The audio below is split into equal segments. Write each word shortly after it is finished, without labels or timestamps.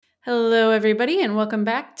Hello, everybody, and welcome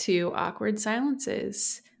back to Awkward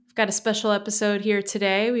Silences. We've got a special episode here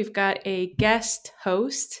today. We've got a guest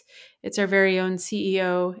host. It's our very own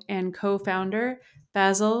CEO and co founder,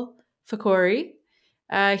 Basil Fakori.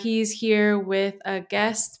 He's here with a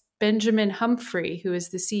guest, Benjamin Humphrey, who is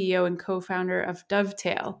the CEO and co founder of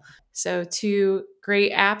Dovetail. So, two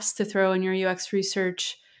great apps to throw in your UX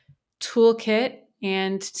research toolkit,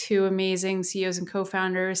 and two amazing CEOs and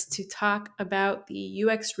co-founders to talk about the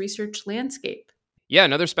UX research landscape. Yeah,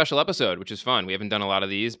 another special episode, which is fun. We haven't done a lot of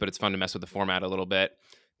these, but it's fun to mess with the format a little bit.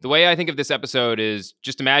 The way I think of this episode is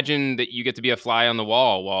just imagine that you get to be a fly on the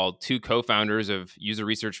wall while two co-founders of user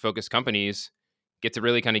research focused companies get to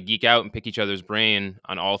really kind of geek out and pick each other's brain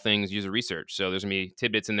on all things user research. So there's going to be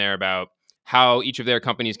tidbits in there about how each of their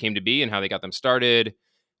companies came to be and how they got them started,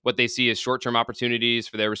 what they see as short-term opportunities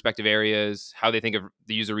for their respective areas, how they think of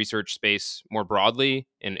the user research space more broadly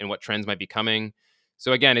and what trends might be coming.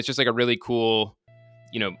 So again, it's just like a really cool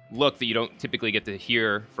look that you don't typically get to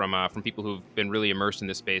hear from people who've been really immersed in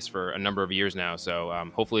this space for a number of years now. So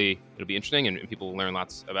hopefully it'll be interesting and people will learn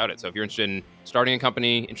lots about it. So if you're interested in starting a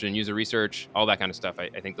company, interested in user research, all that kind of stuff, I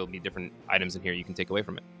think there'll be different items in here you can take away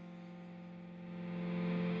from it.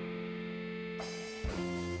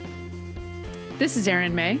 This is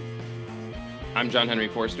Erin May. I'm John Henry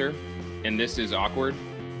Forster, and this is Awkward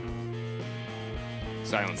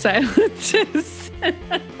Silence. Silences.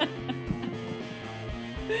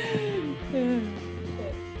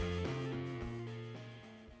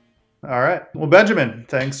 All right. Well, Benjamin,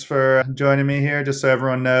 thanks for joining me here. Just so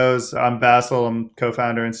everyone knows, I'm Basil. I'm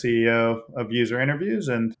co-founder and CEO of User Interviews,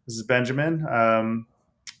 and this is Benjamin,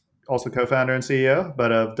 also co-founder and CEO,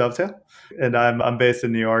 but of Dovetail. And I'm based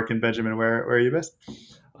in New York. And Benjamin, where are you based?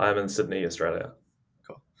 I'm in Sydney, Australia.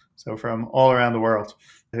 Cool. So from all around the world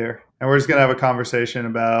here, and we're just going to have a conversation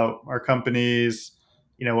about our companies,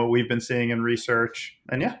 what we've been seeing in research,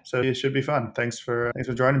 and yeah, so it should be fun. Thanks for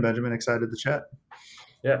joining, Benjamin. Excited to chat.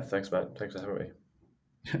 Yeah, thanks, Matt. Thanks for having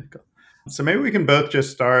me. Cool. So maybe we can both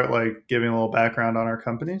just start giving a little background on our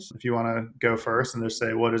companies. If you want to go first and just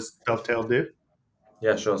say, what does Dovetail do?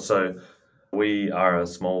 Yeah, sure. So we are a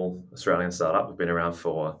small Australian startup. We've been around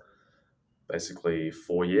for basically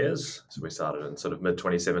 4 years. So we started in sort of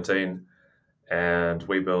mid-2017, and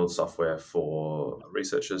we build software for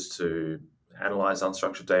researchers to analyze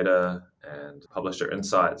unstructured data and publish their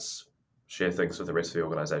insights, share things with the rest of the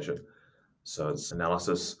organization. So it's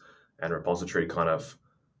analysis and repository kind of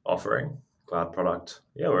offering, cloud product.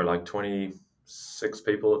 Yeah, we're like 26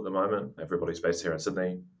 people at the moment. Everybody's based here in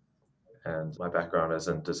Sydney. And my background is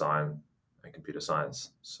in design and computer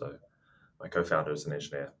science. So my co-founder is an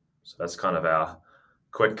engineer. So that's kind of our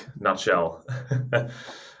quick nutshell.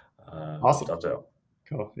 Awesome. Dovetail.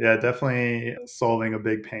 Cool. Yeah, definitely solving a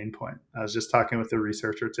big pain point. I was just talking with a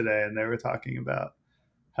researcher today, and they were talking about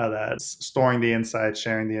how that's storing the insights,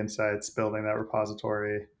 sharing the insights, building that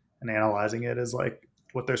repository, and analyzing it is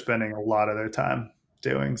what they're spending a lot of their time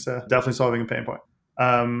doing. So definitely solving a pain point.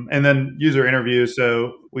 And then user interviews.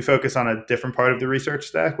 So we focus on a different part of the research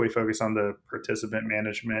stack. We focus on the participant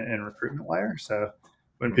management and recruitment layer. So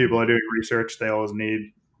when people are doing research, they always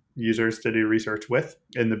need users to do research with.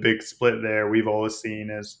 And the big split there we've always seen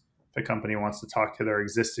is if a company wants to talk to their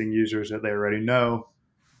existing users that they already know,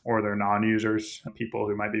 or their non-users, people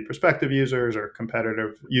who might be prospective users or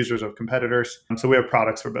competitive users of competitors. So we have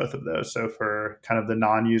products for both of those. So for kind of the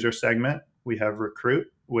non-user segment, we have Recruit,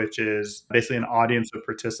 which is basically an audience of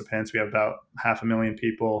participants. We have about 500,000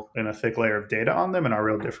 people and a thick layer of data on them. And our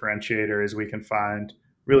real differentiator is we can find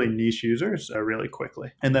really niche users really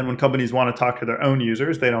quickly. And then when companies want to talk to their own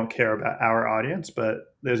users, they don't care about our audience, but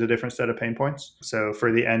there's a different set of pain points. So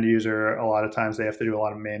for the end user, a lot of times they have to do a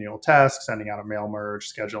lot of manual tasks, sending out a mail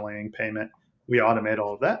merge, scheduling, payment. We automate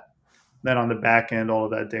all of that. Then on the back end, all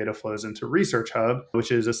of that data flows into Research Hub,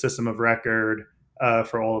 which is a system of record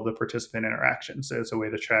for all of the participant interactions. So it's a way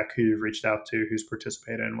to track who you've reached out to, who's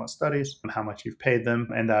participated in what studies, how much you've paid them,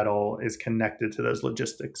 and that all is connected to those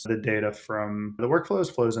logistics. The data from the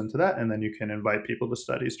workflows flows into that, and then you can invite people to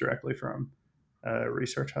studies directly from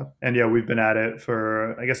Research Hub. And yeah, we've been at it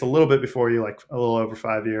for, I guess, a little bit before you, a little over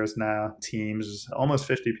 5 years now. Teams, almost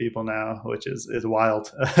 50 people now, which is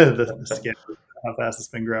wild, the scale of how fast it's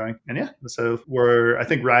been growing. And yeah, so we're, I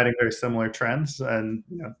think, riding very similar trends and,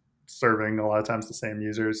 serving a lot of times the same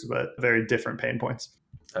users, but very different pain points.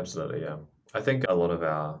 Absolutely, yeah. I think a lot of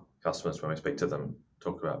our customers, when we speak to them,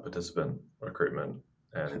 talk about participant recruitment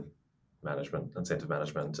and management, incentive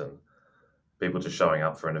management, and people just showing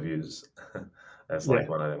up for interviews as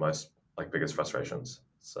one of their most biggest frustrations.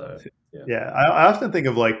 So yeah, I often think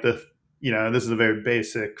of this is a very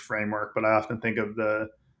basic framework, but I often think of the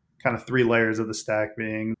kind of 3 layers of the stack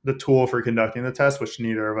being the tool for conducting the test, which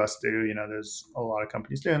neither of us do. There's a lot of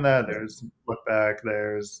companies doing that. There's look back,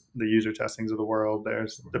 there's the user testings of the world,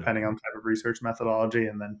 there's depending on type of research methodology,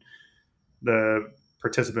 and then the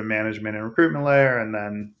participant management and recruitment layer, and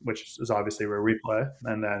then which is obviously where we play,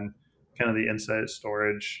 and then kind of the insight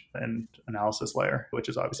storage and analysis layer, which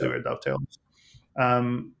is obviously where Dovetail is.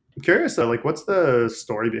 I'm curious though, like what's the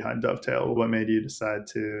story behind Dovetail? What made you decide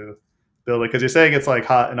to build it? Because you're saying it's like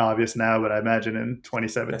hot and obvious now, but I imagine in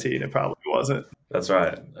 2017 it probably wasn't. That's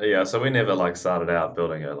right. Yeah, so we never started out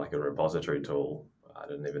building a repository tool. I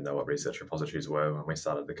didn't even know what research repositories were when we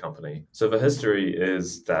started the company. So the history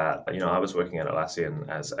is that, I was working at Atlassian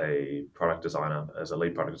as a product designer, as a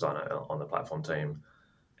lead product designer on the platform team.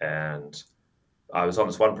 And I was on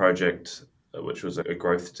this one project, which was a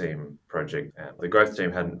growth team project. And the growth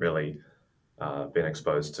team hadn't really been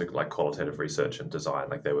exposed to qualitative research and design.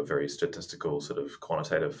 They were very statistical, sort of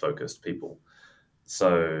quantitative focused people.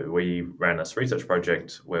 So we ran this research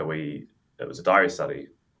project where it was a diary study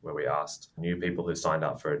where we asked new people who signed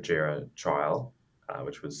up for a JIRA trial,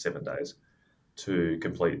 which was 7 days, to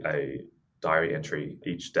complete a diary entry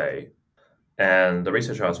each day. And the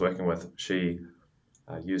researcher I was working with, she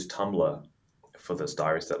used Tumblr for this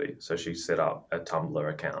diary study. So she set up a Tumblr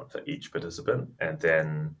account for each participant. And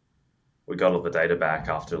then we got all the data back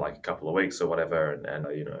after a couple of weeks or whatever. And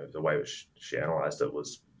the way she analyzed it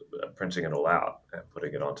was printing it all out and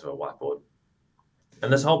putting it onto a whiteboard.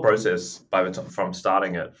 And this whole process, from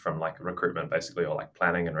starting it from recruitment, basically, or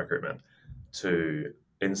planning and recruitment, to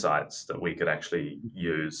insights that we could actually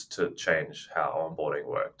use to change how onboarding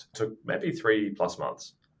worked, took maybe 3+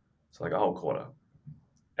 months. So a whole quarter.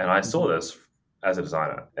 And I saw this as a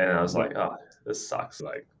designer and I was like, oh, this sucks.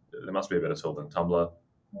 There must be a better tool than Tumblr.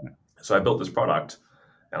 So I built this product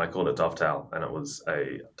and I called it Dovetail. And it was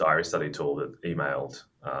a diary study tool that emailed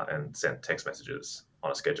and sent text messages on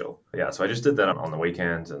a schedule. Yeah, so I just did that on the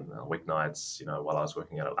weekends and weeknights, while I was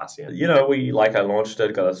working at Atlassian. I launched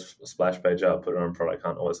it, got a splash page up, put it on Product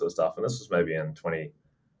Hunt, all this sort of stuff. And this was maybe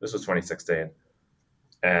this was 2016.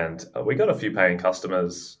 And we got a few paying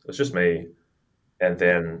customers. It's just me. And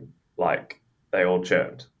then they all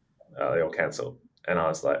churned, they all canceled. And I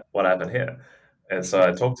was like, what happened here? And so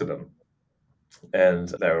I talked to them and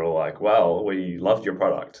they were all like, well, we loved your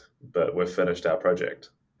product, but we've finished our project.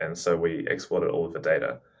 And so we exported all of the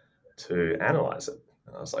data to analyze it.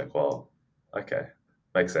 And I was like, well, okay,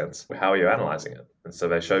 makes sense. How are you analyzing it? And so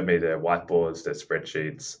they showed me their whiteboards, their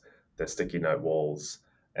spreadsheets, their sticky note walls,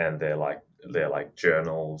 and their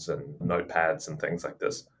journals and notepads and things like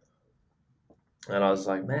this. And I was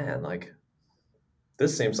like, man,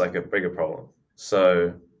 this seems like a bigger problem.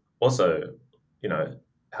 So also,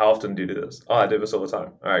 how often do you do this? Oh, I do this all the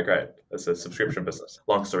time. All right, great. It's a subscription business.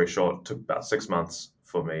 Long story short, it took about 6 months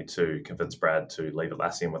for me to convince Brad to leave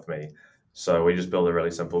Atlassian with me. So we just built a really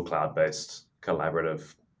simple cloud-based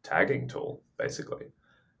collaborative tagging tool, basically.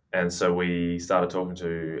 And so we started talking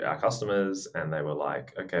to our customers and they were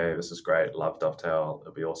like, okay, this is great. Love Dovetail.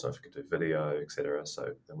 It'd be awesome if we could do video, etc. So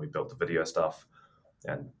then we built the video stuff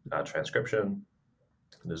and transcription,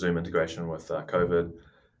 the Zoom integration with COVID.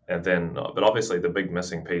 And then, but obviously the big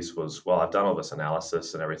missing piece was, well, I've done all this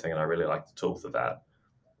analysis and everything, and I really like the tool for that.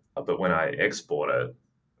 But when I export it,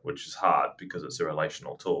 which is hard because it's a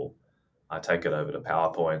relational tool, I take it over to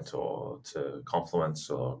PowerPoint or to Confluence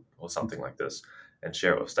or something like this and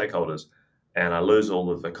share it with stakeholders. And I lose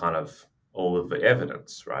all of the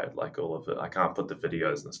evidence, right? I can't put the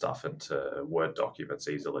videos and stuff into Word documents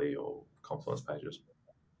easily or Confluence pages.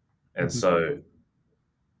 And so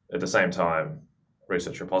at the same time,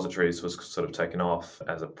 research repositories was sort of taken off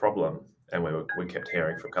as a problem. And we kept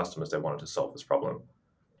hearing from customers they wanted to solve this problem.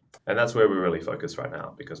 And that's where we're really focused right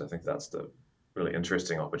now, because I think that's the really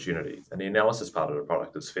interesting opportunity. And the analysis part of the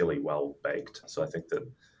product is fairly well baked. So I think that,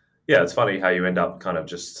 it's funny how you end up kind of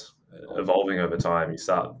just evolving over time. You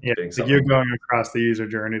start being something. You're going across the user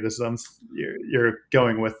journey to some, you're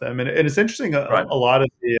going with them. And it's interesting, right. a lot of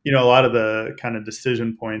the kind of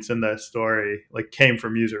decision points in that story came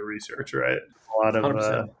from user research, right?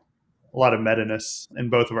 A lot of meta-ness in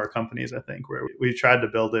both of our companies, I think, where we tried to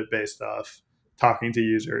build it based off talking to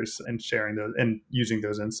users and sharing those and using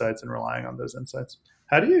those insights and relying on those insights.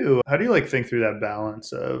 How do you think through that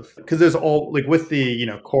balance of, because there's all with the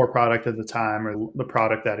core product at the time or the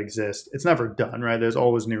product that exists, it's never done, right? There's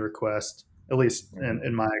always new requests, at least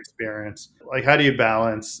in my experience. How do you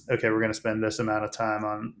balance, okay, we're going to spend this amount of time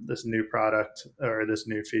on this new product or this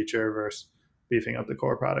new feature versus beefing up the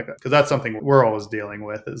core product? Because that's something we're always dealing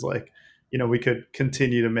with is we could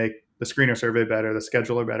continue to make the screener survey better, the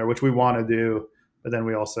scheduler better, which we want to do, But then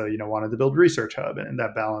we also, wanted to build Research Hub, and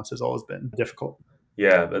that balance has always been difficult.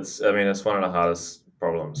 Yeah, it's one of the hardest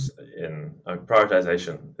problems in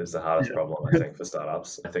prioritization is the hardest problem, I think, for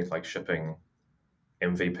startups. I think like shipping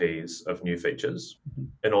MVPs of new features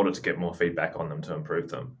in order to get more feedback on them to improve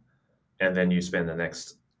them. And then you spend the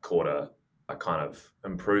next quarter kind of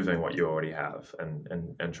improving what you already have and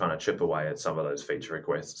trying to chip away at some of those feature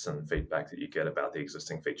requests and feedback that you get about the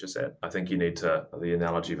existing feature set. I think you need to, the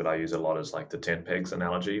analogy that I use a lot is like the tent pegs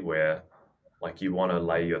analogy, where like you want to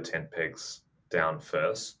lay your tent pegs down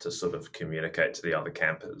first to sort of communicate to the other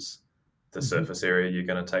campers the surface area you're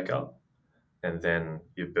going to take up. And then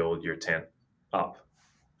you build your tent up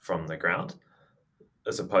from the ground,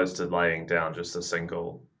 as opposed to laying down just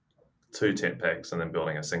two tent pegs and then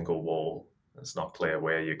building a single wall. It's not clear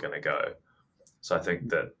where you're going to go. So I think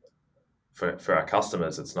that for our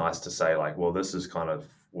customers, it's nice to say like, well, this is kind of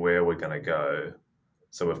where we're going to go.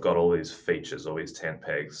 So we've got all these features, all these tent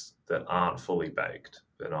pegs that aren't fully baked.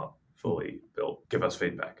 They're not fully built. Give us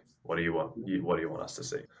feedback. What do you want? What do you want us to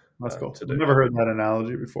see? That's cool. I've never heard that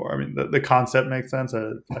analogy before. I mean, the concept makes sense.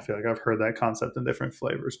 I feel like I've heard that concept in different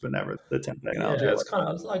flavors, but never the tent peg analogy. Yeah,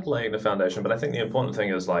 it's like laying the foundation. But I think the important thing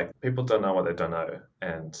is like people don't know what they don't know,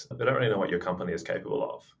 and they don't really know what your company is capable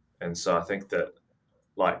of. And so I think that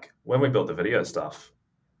like when we built the video stuff,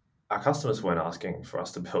 our customers weren't asking for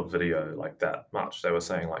us to build video like that much. They were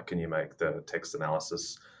saying like, can you make the text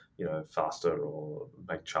analysis, faster, or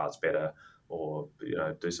make charts better, or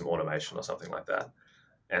do some automation or something like that.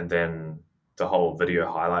 And then the whole video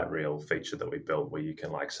highlight reel feature that we built, where you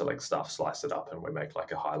can like select stuff, slice it up, and we make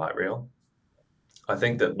like a highlight reel. I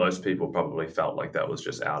think that most people probably felt like that was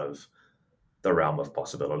just out of the realm of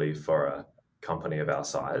possibility for a company of our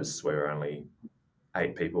size. We were only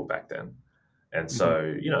 8 people back then. And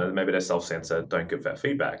so, maybe they're self-censored, don't give that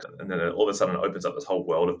feedback. And then all of a sudden it opens up this whole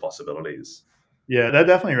world of possibilities. Yeah, that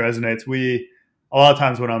definitely resonates. A lot of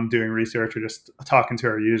times when I'm doing research or just talking to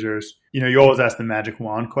our users, you always ask the magic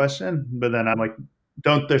wand question, but then I'm like,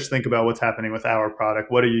 don't just think about what's happening with our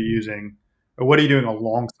product. What are you using, or what are you doing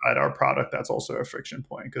alongside our product? That's also a friction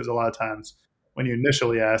point, because a lot of times when you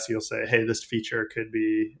initially ask, you'll say, hey, this feature could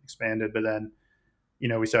be expanded, but then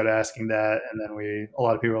we started asking that, and then a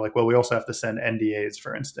lot of people are like, well, we also have to send NDAs,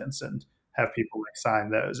 for instance, and have people like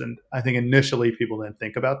sign those. And I think initially people didn't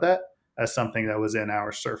think about that as something that was in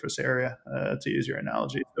our surface area, to use your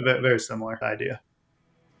analogy. A very similar idea.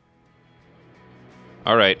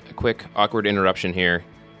 All right, a quick awkward interruption here.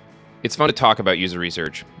 It's fun to talk about user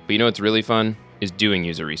research, but what's really fun is doing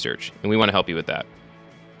user research, and we want to help you with that.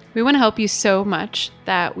 We want to help you so much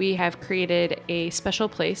that we have created a special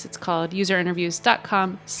place. It's called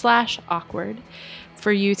userinterviews.com/awkward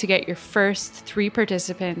for you to get your first 3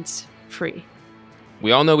 participants free.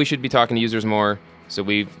 We all know we should be talking to users more, so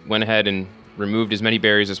we went ahead and removed as many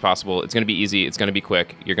barriers as possible. It's going to be easy. It's going to be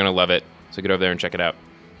quick. You're going to love it. So get over there and check it out.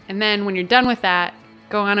 And then when you're done with that,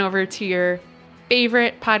 go on over to your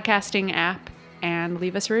favorite podcasting app and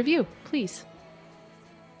leave us a review, please.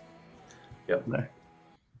 Yep.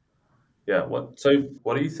 Yeah. What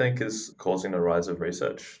do you think is causing the rise of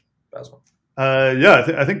research, Basil?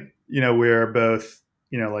 I think we're both,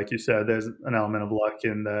 like you said, there's an element of luck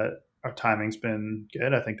in that our timing's been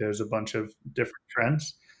good. I think there's a bunch of different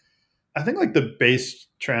trends. I think like the base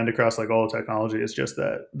trend across like all technology is just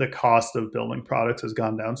that the cost of building products has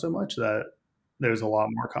gone down so much that there's a lot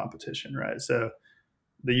more competition, right? So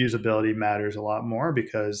the usability matters a lot more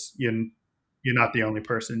because you're not the only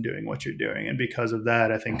person doing what you're doing. And because of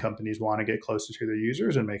that, I think companies want to get closer to their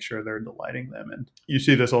users and make sure they're delighting them. And you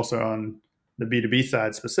see this also on the B2B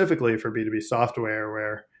side, specifically for B2B software,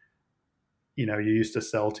 where you used to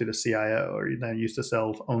sell to the CIO, or you then used to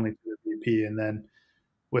sell only to the VP. And then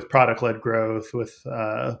with product-led growth, with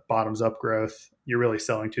bottoms-up growth, you're really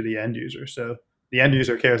selling to the end user. So the end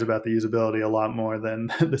user cares about the usability a lot more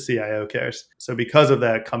than the CIO cares. So because of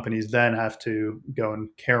that, companies then have to go and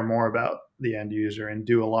care more about the end user and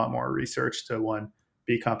do a lot more research to, one,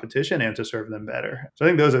 beat competition and to serve them better. So I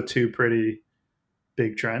think those are 2 pretty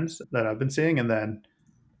big trends that I've been seeing. And then,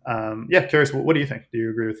 curious, what do you think? Do you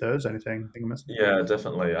agree with those? Anything I'm missing? Yeah,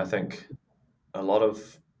 definitely. I think a lot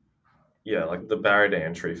of, like the barrier to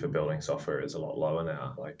entry for building software is a lot lower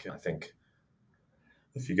now. Like I think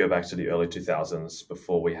if you go back to the early 2000s,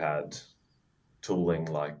 before we had tooling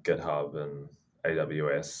like GitHub and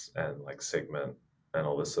AWS and like Segment and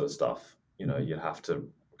all this sort of stuff, you'd have to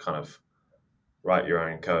kind of write your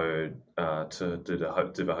own code to do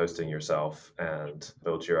the hosting yourself and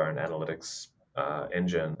build your own analytics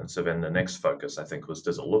engine. And so then the next focus, I think, was,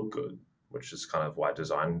 does it look good? Which is kind of why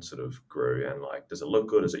design sort of grew. And like, does it look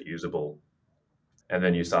good? Is it usable? And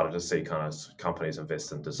then you started to see kind of companies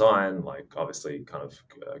invest in design, like obviously kind of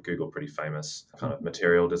Google, pretty famous kind of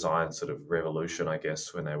material design sort of revolution, I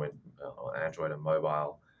guess, when they went on Android and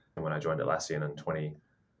mobile. And when I joined Atlassian in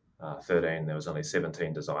 2013, there was only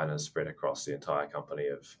 17 designers spread across the entire company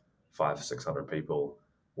of 500-600 people.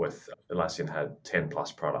 With Atlassian had 10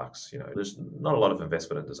 plus products. There's not a lot of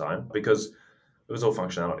investment in design because it was all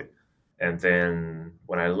functionality. And then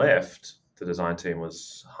when I left, the design team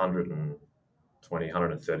was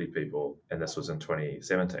 130 people, and this was in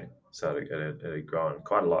 2017. So it had grown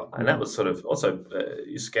quite a lot. And that was sort of also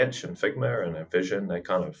Sketch and Figma and Vision, they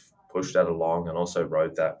kind of pushed that along and also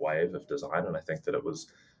rode that wave of design. And I think that it was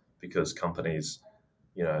because companies,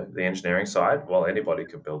 the engineering side, well, anybody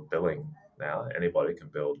can build billing now, anybody can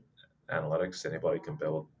build analytics, anybody can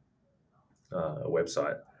build a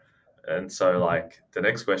website. And so like the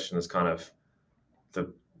next question is kind of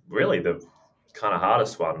the kind of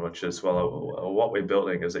hardest one, which is, well, what we're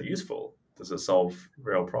building, is it useful? Does it solve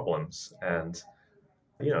real problems? And,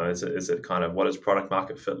 is it kind of, what does product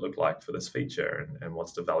market fit look like for this feature? And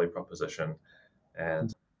what's the value proposition? And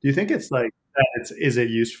do you think it's like that is it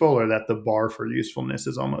useful, or that the bar for usefulness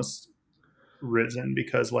is almost risen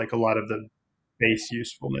because like a lot of the base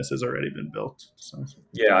usefulness has already been built? So.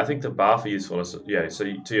 Yeah, I think the bar for usefulness, yeah, so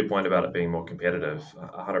to your point about it being more competitive,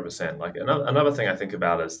 100%. Like another thing I think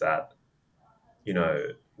about is that,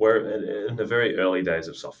 we're in the very early days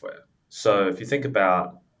of software. So if you think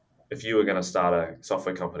about if you were going to start a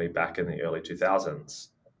software company back in the early 2000s,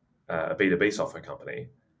 a B2B software company,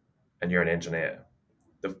 and you're an engineer,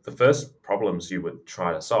 the first problems you would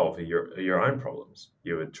try to solve are your own problems.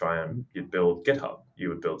 You would you'd build GitHub, you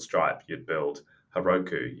would build Stripe, you'd build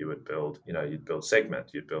Heroku, you would build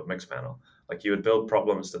Segment, you'd build Mixpanel. Like you would build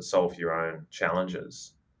problems that solve your own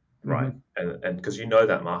challenges, right? And because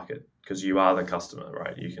that market, because you are the customer,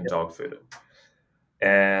 right? You can dog food it.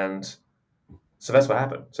 And so that's what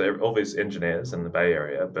happened. So all these engineers in the Bay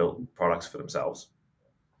Area built products for themselves.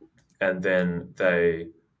 And then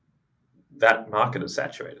that market is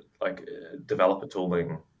saturated. Like developer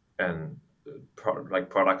tooling and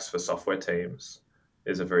products for software teams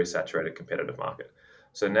is a very saturated competitive market.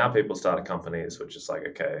 So now people started companies which is like,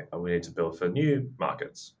 okay, we need to build for new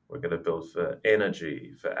markets. We're going to build for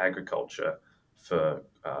energy, for agriculture, for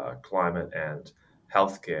climate and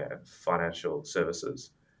healthcare and financial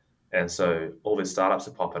services. And so all these startups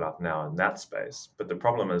are popping up now in that space. But the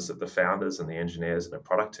problem is that the founders and the engineers and the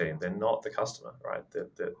product team, they're not the customer, right?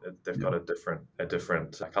 They've got a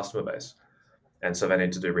different customer base. And so they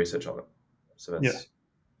need to do research on it. So that's,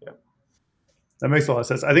 yeah. That makes a lot of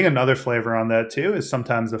sense. I think another flavor on that too is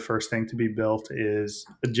sometimes the first thing to be built is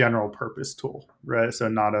a general purpose tool, right? So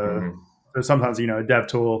not so sometimes, a dev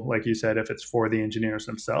tool, like you said, if it's for the engineers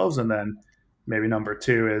themselves, and then maybe number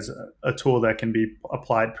two is a tool that can be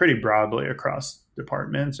applied pretty broadly across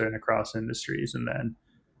departments and across industries. And then,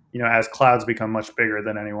 as clouds become much bigger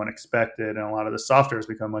than anyone expected, and a lot of the software has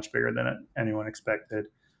become much bigger than anyone expected,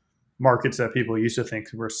 markets that people used to think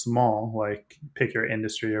were small, like pick your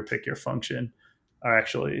industry or pick your function, are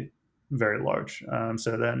actually very large.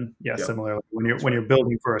 So then, similarly, when you're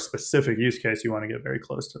building for a specific use case, you want to get very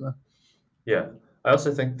close to them. Yeah, I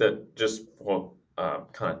also think that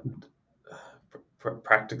kind of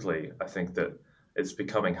practically, I think that it's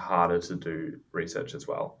becoming harder to do research as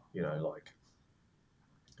well. Like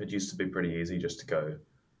it used to be pretty easy just to go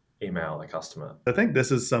email a customer. I think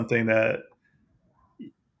this is something that,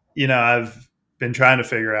 I've been trying to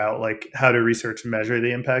figure out, like, how do research measure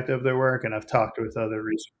the impact of their work? And I've talked with other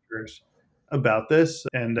researchers about this.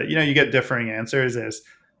 And, you get differing answers. There's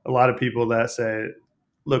a lot of people that say,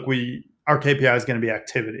 look, our KPI is going to be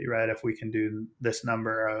activity, right? If we can do this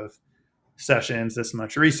number of sessions, this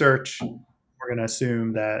much research, we're going to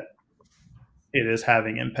assume that it is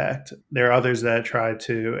having impact. There are others that try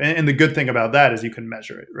to, and the good thing about that is you can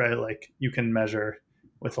measure it, right? Like you can measure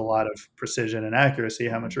with a lot of precision and accuracy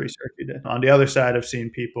how much research you did. On the other side, I've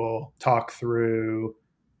seen people talk through,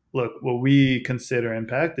 look, what we consider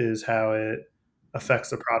impact is how it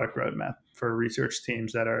affects the product roadmap for research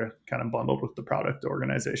teams that are kind of bundled with the product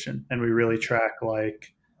organization. And we really track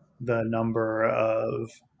like the number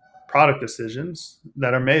of product decisions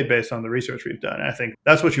that are made based on the research we've done. And I think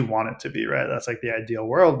that's what you want it to be, right? That's like the ideal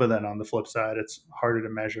world. But then on the flip side, it's harder to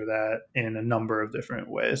measure that in a number of different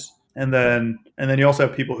ways. And then you also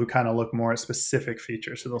have people who kind of look more at specific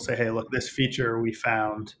features. So they'll say, hey, look, this feature we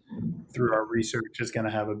found through our research is going to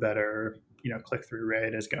have a better, click-through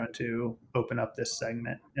rate, is going to open up this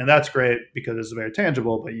segment. And that's great because it's very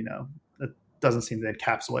tangible, but, it doesn't seem to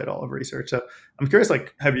encapsulate all of research. So I'm curious,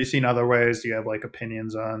 like, have you seen other ways? Do you have like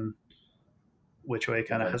opinions on which way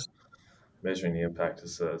kind of has? Measuring the impact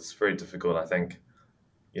is it's very difficult. I think,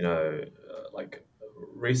 like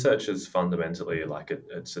research is fundamentally like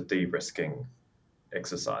it's a de-risking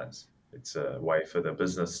exercise. It's a way for the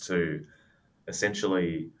business to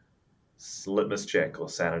essentially litmus check or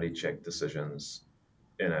sanity check decisions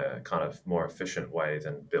in a kind of more efficient way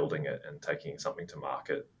than building it and taking something to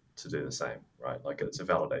market to do the same, right? Like it's a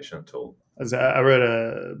validation tool. As I read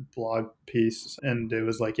a blog piece and it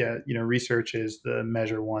was like, yeah, research is the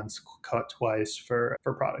measure once, cut twice for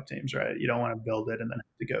product teams, right? You don't want to build it and then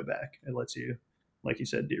have to go back. It lets you, like you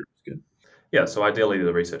said, de-risk it. Yeah, so ideally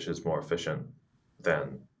the research is more efficient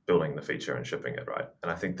than building the feature and shipping it, right?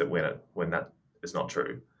 And I think that when that is not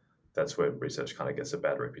true, that's where research kind of gets a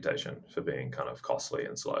bad reputation for being kind of costly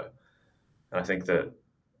and slow. And I think that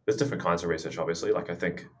there's different kinds of research, obviously. Like I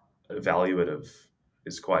think evaluative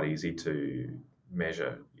is quite easy to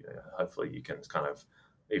measure. Hopefully you can kind of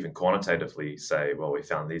even quantitatively say, well, we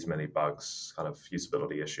found these many bugs, kind of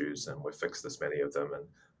usability issues, and we fixed this many of them,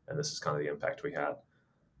 and this is kind of the impact we had.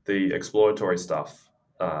 The exploratory stuff,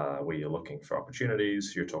 where you're looking for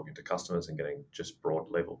opportunities, you're talking to customers and getting just broad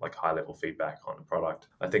level, like high level feedback on the product.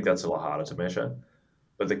 I think that's a lot harder to measure.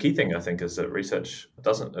 But the key thing I think is that research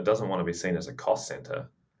doesn't want to be seen as a cost center.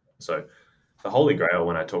 So the holy grail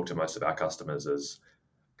when I talk to most of our customers is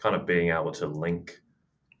kind of being able to link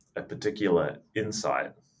a particular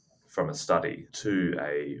insight from a study to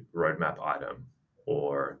a roadmap item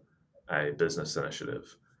or a business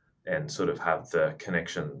initiative and sort of have the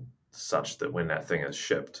connection such that when that thing is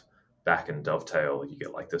shipped back in Dovetail, you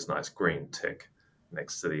get like this nice green tick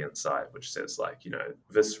next to the insight, which says like,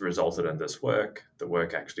 this resulted in this work, the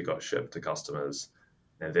work actually got shipped to customers,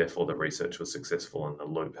 and therefore the research was successful and the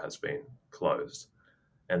loop has been closed.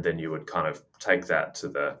 And then you would kind of take that to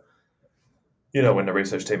the, when the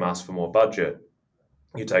research team asks for more budget,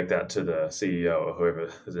 you take that to the CEO or whoever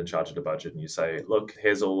is in charge of the budget and you say, look,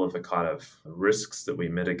 here's all of the kind of risks that we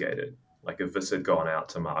mitigated. Like if this had gone out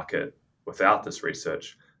to market without this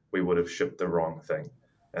research, we would have shipped the wrong thing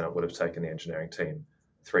and it would have taken the engineering team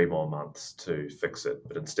 3 more months to fix it.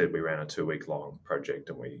 But instead we ran a 2-week long project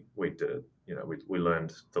and we did it. We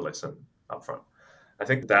learned the lesson up front. I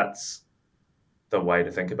think that's the way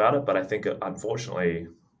to think about it. But I think unfortunately,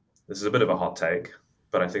 this is a bit of a hot take,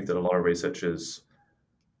 but I think that a lot of researchers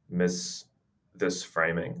miss this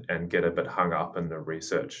framing and get a bit hung up in the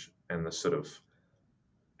research and the sort of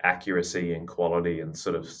accuracy and quality and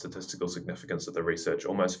sort of statistical significance of the research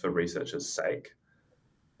almost for research's sake.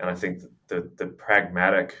 And I think the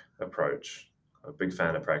pragmatic approach, I'm a big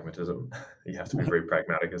fan of pragmatism, you have to be very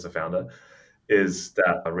pragmatic as a founder, is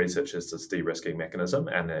that a research is this de-risking mechanism.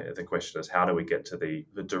 And the question is, how do we get to the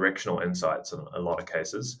directional insights in a lot of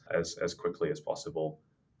cases as quickly as possible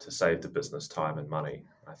to save the business time and money?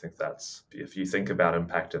 I think that's, if you think about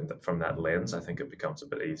impact from that lens, I think it becomes a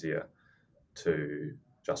bit easier to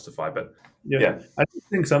justify. But yeah. I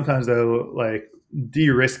think sometimes though, like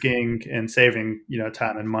de-risking and saving,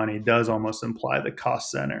 time and money does almost imply the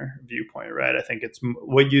cost center viewpoint, right? I think it's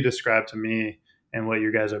what you described to me and what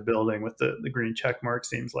you guys are building with the green check mark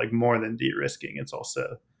seems like more than de-risking. It's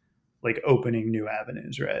also like opening new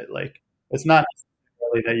avenues, right? Like it's not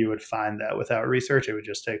necessarily that you would find that without research. It would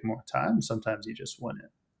just take more time. Sometimes you just wouldn't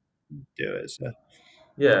do it. So.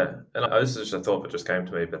 Yeah, and this is just a thought that just came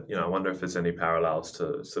to me, but I wonder if there's any parallels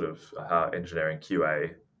to sort of how engineering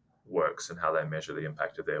QA works and how they measure the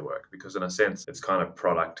impact of their work. Because in a sense, it's kind of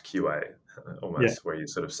product QA almost, where you're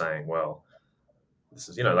sort of saying, well, this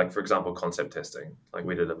is, like for example, concept testing. Like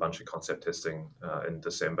we did a bunch of concept testing in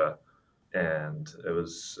December, and it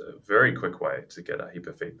was a very quick way to get a heap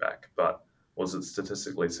of feedback. But was it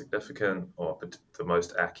statistically significant or the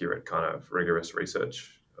most accurate kind of rigorous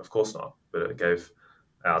research? Of course not, but it gave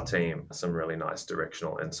our team some really nice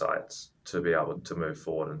directional insights to be able to move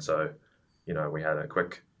forward. And so, we had a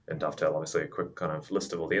quick, in Dovetail, obviously a quick kind of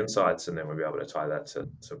list of all the insights, and then we'll be able to tie that to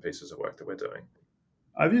some pieces of work that we're doing.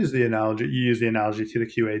 I've used the analogy, you use the analogy to the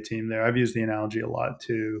QA team there. I've used the analogy a lot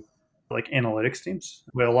to like analytics teams.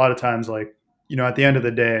 But a lot of times, like, at the end of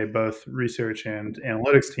the day, both research and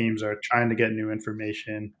analytics teams are trying to get new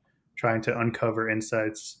information, trying to uncover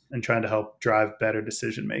insights, and trying to help drive better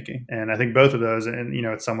decision making. And I think both of those, and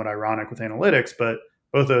it's somewhat ironic with analytics, but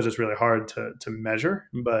both of those is really hard to measure,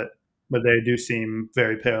 but they do seem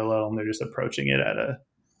very parallel, and they're just approaching it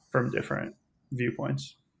from different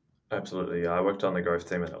viewpoints. Absolutely. I worked on the growth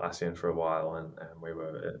team at Atlassian for a while, and we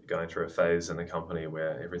were going through a phase in the company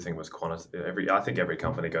where everything was quantitative. I think every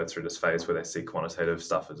company goes through this phase where they see quantitative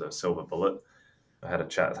stuff as a silver bullet. I had a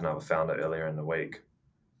chat with another founder earlier in the week,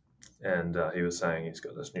 and he was saying he's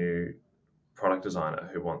got this new product designer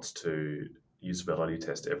who wants to usability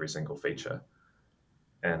test every single feature.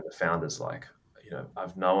 And the founder's like,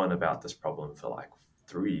 I've known about this problem for like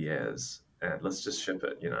 3 years, and let's just ship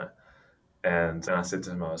it, And I said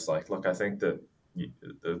to him, I was like, look, I think that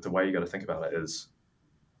the way you got to think about it is,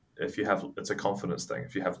 it's a confidence thing.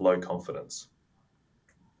 If you have low confidence,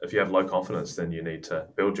 then you need to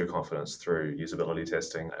build your confidence through usability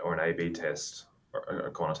testing or an A/B test or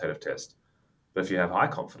a quantitative test. But if you have high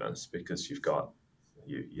confidence because you've got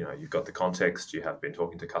the context, you have been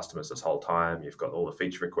talking to customers this whole time, you've got all the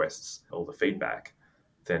feature requests, all the feedback,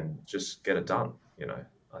 then just get it done.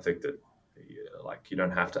 I think that you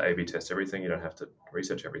don't have to A/B test everything, you don't have to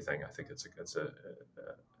research everything. I think it's a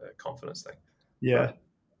confidence thing. Yeah. But,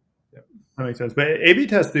 that makes sense. But A/B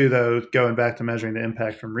tests do, though, going back to measuring the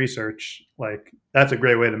impact from research, like that's a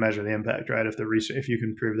great way to measure the impact, right? If you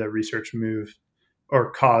can prove that research moved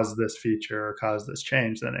or caused this feature or caused this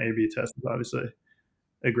change, then A/B test is obviously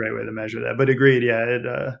a great way to measure that. But agreed, yeah,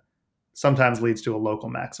 it sometimes leads to a local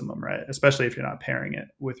maximum, right? Especially if you're not pairing it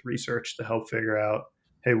with research to help figure out,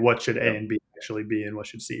 hey, what should A and B actually be and what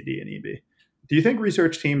should C, D, and E be? Do you think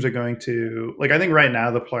research teams are going to, I think right now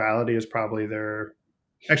the plurality is probably they're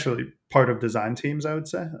actually part of design teams, I would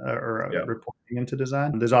say, or reporting into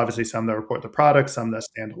design. There's obviously some that report the product, some that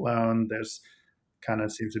stand alone. There's kind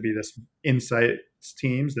of seems to be this insights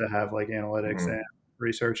teams that have like analytics and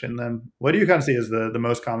research in them. What do you kind of see as the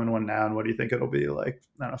most common one now, and what do you think it'll be like,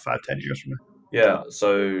 I don't know, 5-10 years from now? Yeah,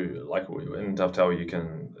 so like in Dovetail, you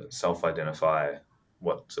can self-identify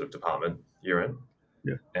what sort of department you're in.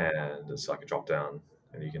 Yeah. And it's like a drop down,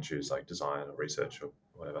 and you can choose like design or research or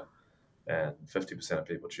whatever. And 50% of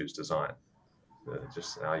people choose design,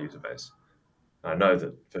 just in our user base. And I know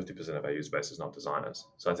that 50% of our user base is not designers.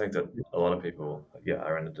 So I think that a lot of people,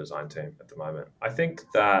 are in the design team at the moment. I think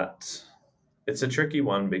that it's a tricky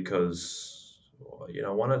one because,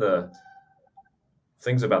 one of the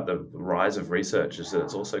things about the rise of research is that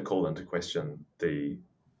it's also called into question the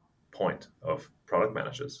point of product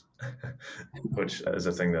managers, which is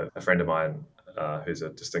a thing that a friend of mine who's a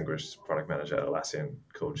distinguished product manager at Atlassian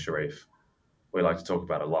called Sharif, we like to talk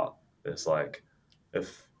about a lot. It's like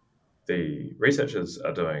if the researchers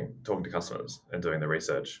are talking to customers and doing the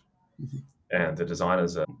research, and the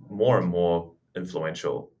designers are more and more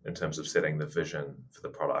influential in terms of setting the vision for the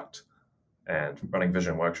product and running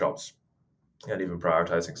vision workshops and even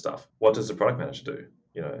prioritizing stuff. What does the product manager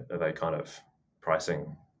do? Are they kind of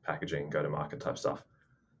pricing, packaging, go-to-market type stuff?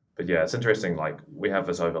 But yeah, it's interesting. Like we have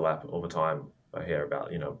this overlap all the time. I hear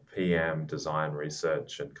about, PM, design,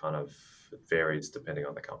 research, and kind of it varies depending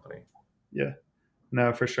on the company. Yeah,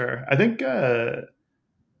 no, for sure. I think I'm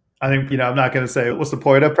not going to say what's the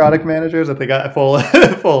point of product managers. I think I fall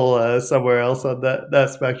somewhere else on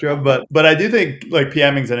that spectrum. But I do think like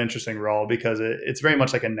PMing is an interesting role because it's very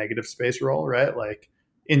much like a negative space role, right? Like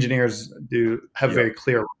engineers do have a very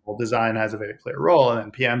clear role. Design has a very clear role, and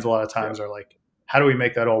then PMs a lot of times are like, how do we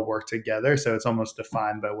make that all work together? So it's almost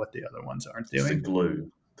defined by what the other ones aren't doing. It's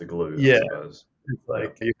the glue. Yeah, I suppose. It's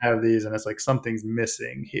like you have these, and it's like something's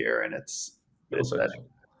missing here, and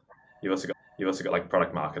You've also got like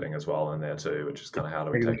product marketing as well in there too, which is kind of how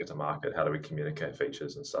do we take it to market? How do we communicate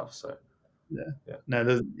features and stuff? So no,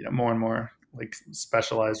 there's more and more like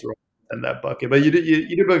specialized roles in that bucket. But you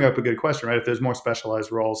do bring up a good question, right? If there's more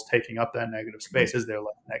specialized roles taking up that negative space, is there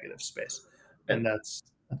less negative space? And that's,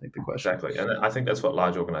 I think, the question. Exactly, and I think that's what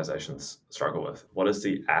large organizations struggle with. What is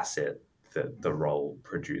the asset that the role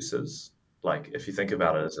produces? Like if you think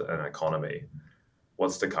about it as an economy,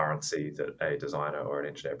 what's the currency that a designer or an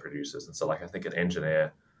engineer produces? And so like I think an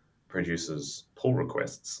engineer produces pull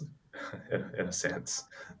requests in a sense.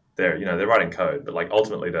 They're writing code, but like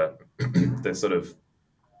ultimately the sort of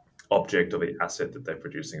object or the asset that they're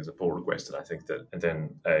producing is a pull request. And I think that, and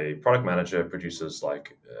then a product manager produces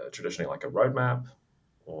like traditionally like a roadmap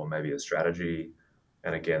or maybe a strategy.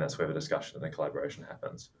 And again, that's where the discussion and the collaboration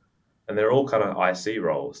happens. And they're all kind of IC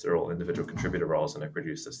roles. They're all individual contributor roles, and they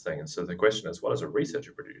produce this thing. And so the question is, what does a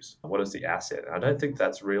researcher produce? What is the asset? And I don't think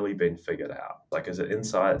that's really been figured out. Like, is it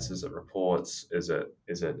insights? Is it reports? Is it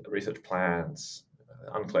research plans?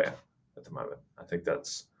 Unclear at the moment. I think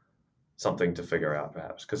that's something to figure out,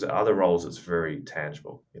 perhaps, because other roles, it's very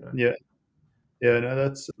tangible. Yeah, no,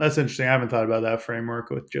 that's interesting. I haven't thought about that framework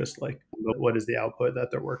with just like what is the output that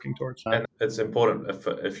they're working towards. And it's important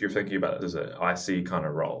if you're thinking about it as an IC kind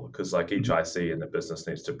of role, because like each IC in the business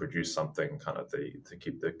needs to produce something kind of to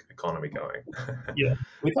keep the economy going. Yeah,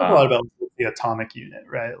 we talk a lot about the atomic unit,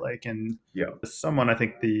 right? Like, and someone I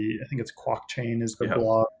think it's Quoc Chain is the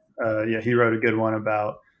blog. He wrote a good one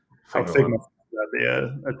about how Figma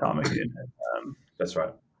the atomic unit. That's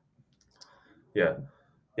right. Yeah.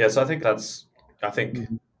 So I think that's I think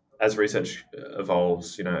Mhm. as research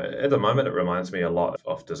evolves, at the moment it reminds me a lot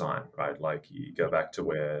of design, right? Like you go back to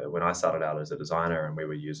when I started out as a designer and we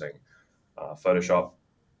were using Photoshop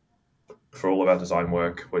for all of our design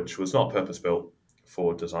work, which was not purpose built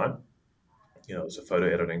for design. It was a photo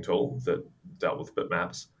editing tool that dealt with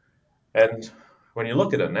bitmaps. And when you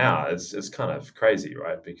look at it now, it's kind of crazy,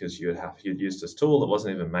 right? Because you'd use this tool that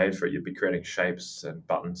wasn't even made for it. You'd be creating shapes and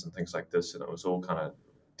buttons and things like this, and it was all kind of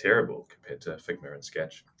terrible compared to Figma and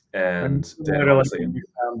Sketch. And And then later, like obviously, when we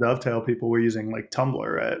found Dovetail, people were using like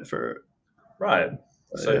Tumblr, right? right.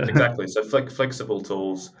 So Yeah, exactly. So flexible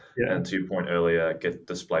tools, yeah, and to your point earlier, get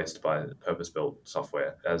displaced by purpose-built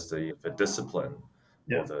software as the discipline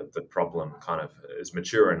yeah, or the problem kind of is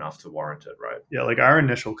mature enough to warrant it, right? yeah. Like our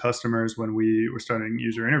initial customers when we were starting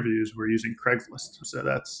user interviews were using Craigslist, so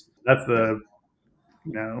that's Yeah, the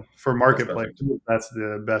for that's marketplace, perfect. that's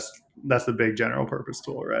the best. That's the big general purpose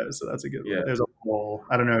tool, right? So that's a good one. Yeah, There's a whole.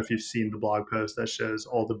 I don't know if you've seen the blog post that shows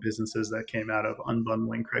all the businesses that came out of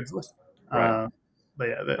unbundling Craigslist. right. But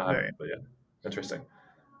yeah, I very. haven't, but yeah, interesting.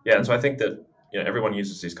 Yeah, and so I think that everyone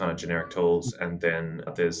uses these kind of generic tools, and then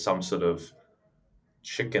there's some sort of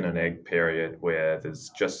chicken and egg period where there's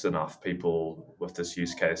just enough people with this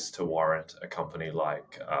use case to warrant a company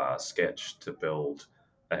like Sketch to build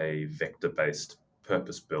a vector-based,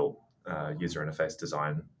 purpose-built user interface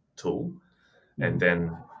design tool, and Mhm.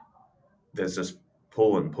 then there's this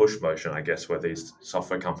pull and push motion, I guess, where these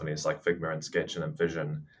software companies like Figma and Sketch and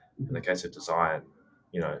Envision, in the case of design,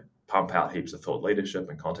 pump out heaps of thought leadership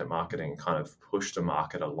and content marketing, and kind of push the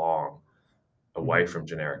market along away Mhm. from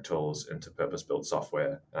generic tools into purpose-built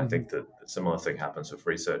software. And I Mhm. think that a similar thing happens with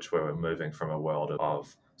research, where we're moving from a world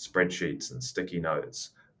of spreadsheets and sticky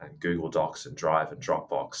notes and Google Docs and Drive and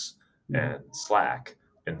Dropbox Mhm. and Slack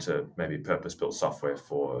into maybe purpose-built software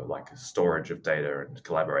for like storage of data and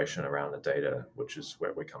collaboration around the data, which is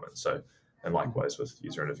where we come in. So, and Mhm. likewise with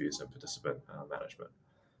user interviews and participant management.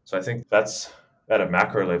 So I think that's at a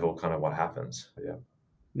macro level kind of what happens. Yeah.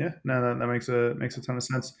 Yeah, no, that makes a ton of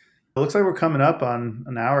sense. It looks like we're coming up on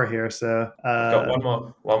an hour here, so I've got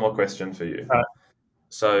one more question for you. uh,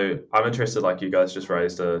 So I'm interested, like you guys just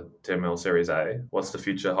raised a 10 mil Series A. What's the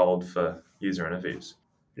future hold for user interviews?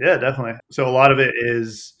 yeah, definitely. So a lot of it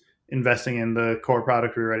is investing in the core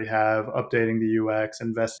product we already have, updating the UX,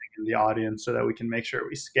 investing in the audience so that we can make sure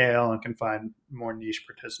we scale and can find more niche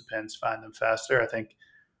participants, find them faster. I think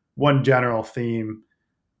one general theme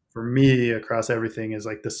for me across everything is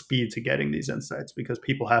like the speed to getting these insights because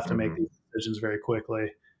people have to make Hmm. these decisions very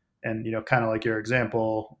quickly. And kind of like your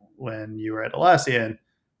example when you were at Atlassian,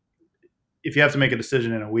 if you have to make a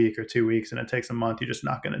decision in a week or 2 weeks and it takes a month, you're just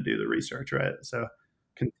not going to do the research, right? So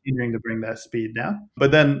continuing to bring that speed down.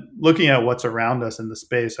 But then looking at what's around us in the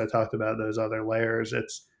space, I talked about those other layers.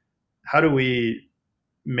 It's how do we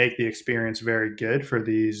make the experience very good for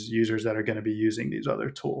these users that are going to be using these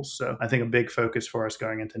other tools. So I think a big focus for us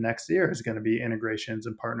going into next year is going to be integrations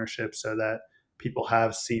and partnerships so that people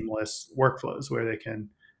have seamless workflows where they can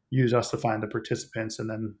use us to find the participants and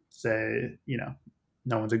then say,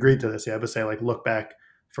 no one's agreed to this yet, but say like look back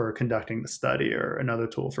for conducting the study or another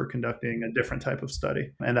tool for conducting a different type of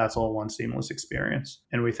study. And that's all one seamless experience.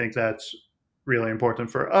 And we think that's really important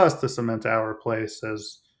for us to cement our place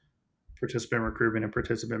as participant recruitment and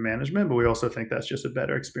participant management, but we also think that's just a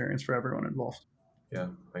better experience for everyone involved. Yeah,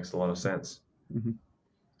 makes a lot of sense. Mm-hmm.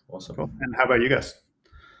 Awesome. Cool. And how about you guys?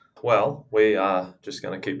 Well, we are just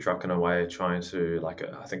going to keep trucking away, trying to, like,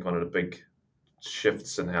 I think one of the big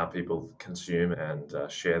shifts in how people consume and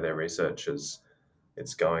share their research is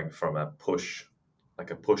it's going from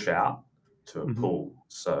like a push out to a Mm-hmm. pull.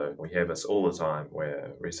 So we have this all the time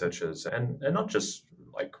where researchers, and not just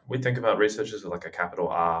like we think about researchers with like a capital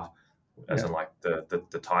R, as Yeah. in like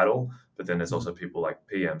the title, but then there's also people like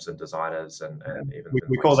PMs and designers Yeah. and even We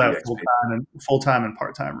like call that CX people, full time and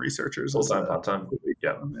part time researchers. full Is time, part time. what we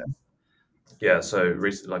Yeah, call them, yeah. yeah. So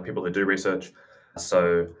like people who do research.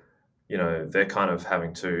 So they're kind of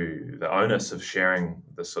having to, the onus of sharing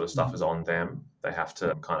this sort of stuff Mhm. is on them. They have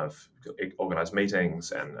to kind of organize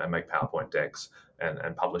meetings and make PowerPoint decks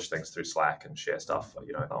and publish things through Slack and share stuff,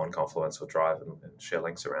 on Confluence or Drive and share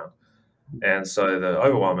links around. And so the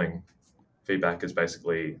overwhelming feedback is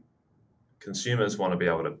basically consumers want to be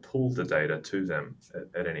able to pull the data to them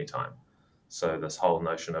at any time. So this whole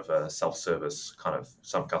notion of a self-service kind of,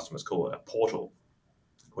 some customers call it a portal,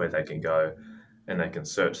 where they can go and they can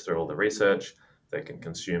search through all the research, they can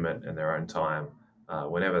consume it in their own time,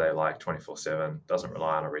 whenever they like, 24/7, doesn't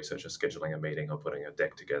rely on a researcher scheduling a meeting or putting a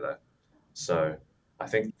deck together. So I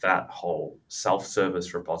think that whole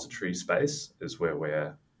self-service repository space is where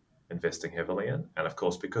we're investing heavily in. And of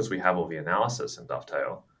course, because we have all the analysis in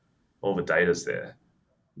Dovetail, all the data's there.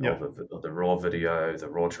 Yeah. All the raw video, the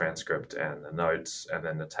raw transcript, and the notes, and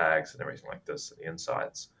then the tags and everything like this, and the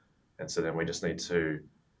insights. And so then we just need to.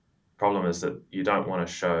 Problem is that you don't want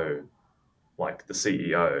to show like the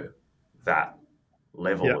CEO that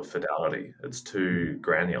level of fidelity. It's too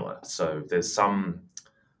granular. So there's some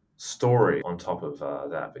story on top of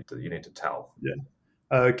that you need to tell.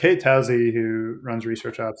 Yeah. Kate Towsey, who runs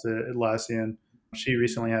research ops at Atlassian, she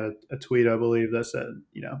recently had a tweet, I believe, that said,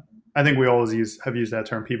 I think we always have used that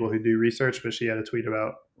term, people who do research, but she had a tweet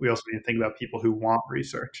about, we also need to think about people who want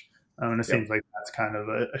research. And it seems like that's kind of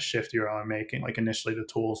a shift you're all making. Like initially the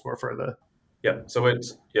tools were for the... So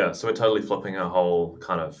we're totally flipping our whole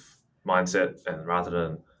kind of mindset, and rather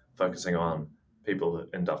than focusing on people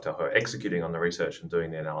in Dovetail who are executing on the research and doing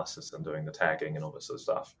the analysis and doing the tagging and all this sort of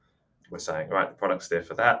stuff, we're saying, right, the product's there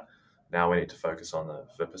for that. Now we need to focus on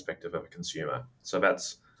the perspective of a consumer. So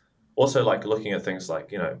that's also like looking at things like,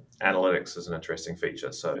 analytics is an interesting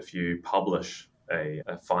feature. So if you publish a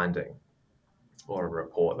finding or a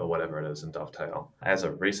report or whatever it is in Dovetail, as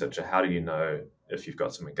a researcher, how do you know if you've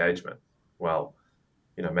got some engagement? Well,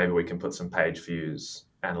 maybe we can put some page views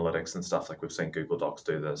analytics and stuff, like we've seen Google Docs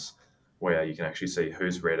do this, where you can actually see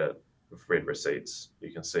who's read it, read receipts.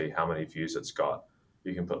 You can see how many views it's got.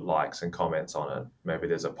 You can put likes and comments on it. Maybe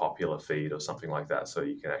there's a popular feed or something like that. So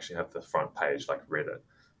you can actually have the front page like Reddit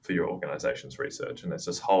for your organization's research. And there's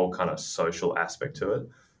this whole kind of social aspect to it,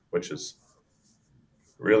 which is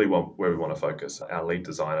really where we want to focus. Our lead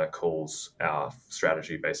designer calls our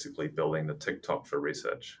strategy basically building the TikTok for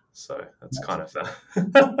research. So that's kind of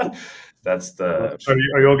that's the...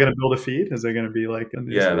 Are you all going to build a feed? Is there going to be like...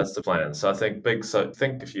 that's the plan. So I think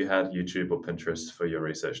think if you had YouTube or Pinterest for your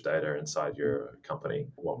research data inside your company,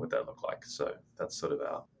 what would that look like? So that's sort of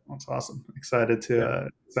our... That's awesome. Excited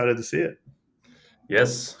to see it.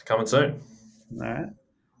 Yes, coming soon. All right.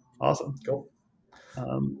 Awesome. Cool.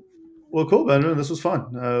 Well, cool, Benjamin. This was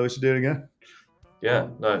fun. We should do it again. Yeah,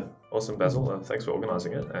 no, awesome, Basil. Thanks for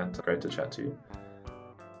organizing it, and great to chat to you.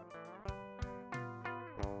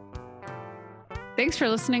 Thanks for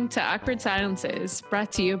listening to Awkward Silences,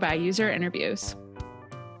 brought to you by User Interviews.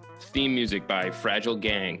 Theme music by Fragile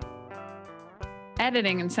Gang.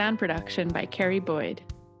 Editing and sound production by Carrie Boyd.